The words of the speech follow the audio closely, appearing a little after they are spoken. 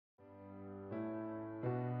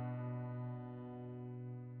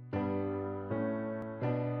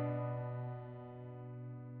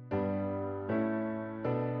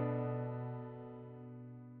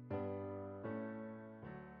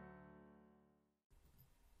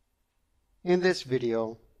In this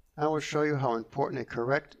video, I will show you how important a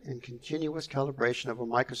correct and continuous calibration of a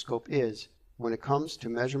microscope is when it comes to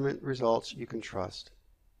measurement results you can trust.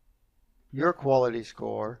 Your quality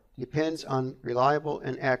score depends on reliable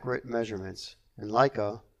and accurate measurements, and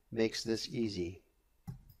Leica makes this easy.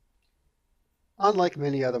 Unlike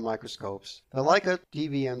many other microscopes, the Leica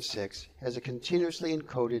DVM6 has a continuously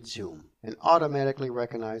encoded zoom and automatically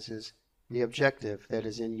recognizes the objective that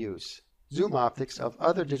is in use. Zoom optics of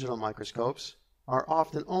other digital microscopes are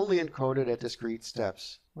often only encoded at discrete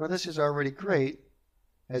steps. Well, this is already great,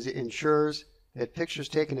 as it ensures that pictures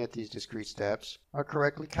taken at these discrete steps are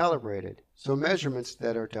correctly calibrated, so measurements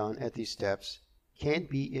that are done at these steps can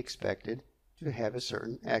be expected to have a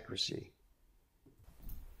certain accuracy.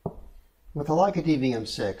 With the Leica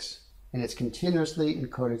DVM6 and its continuously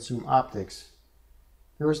encoded zoom optics,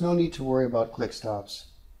 there is no need to worry about click stops.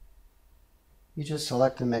 You just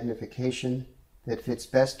select the magnification that fits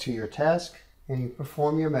best to your task and you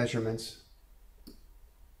perform your measurements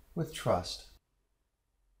with trust.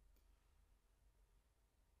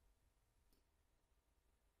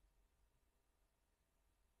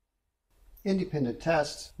 Independent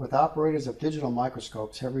tests with operators of digital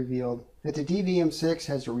microscopes have revealed that the DVM6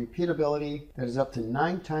 has a repeatability that is up to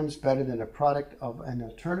 9 times better than a product of an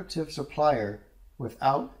alternative supplier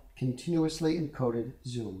without continuously encoded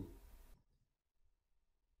zoom.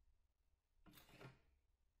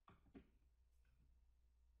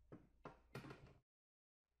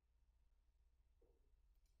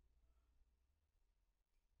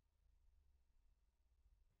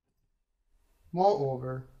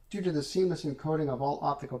 Moreover, due to the seamless encoding of all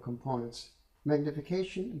optical components,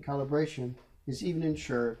 magnification and calibration is even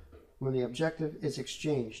ensured when the objective is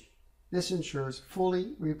exchanged. This ensures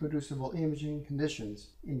fully reproducible imaging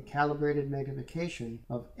conditions in calibrated magnification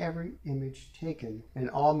of every image taken and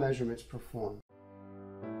all measurements performed.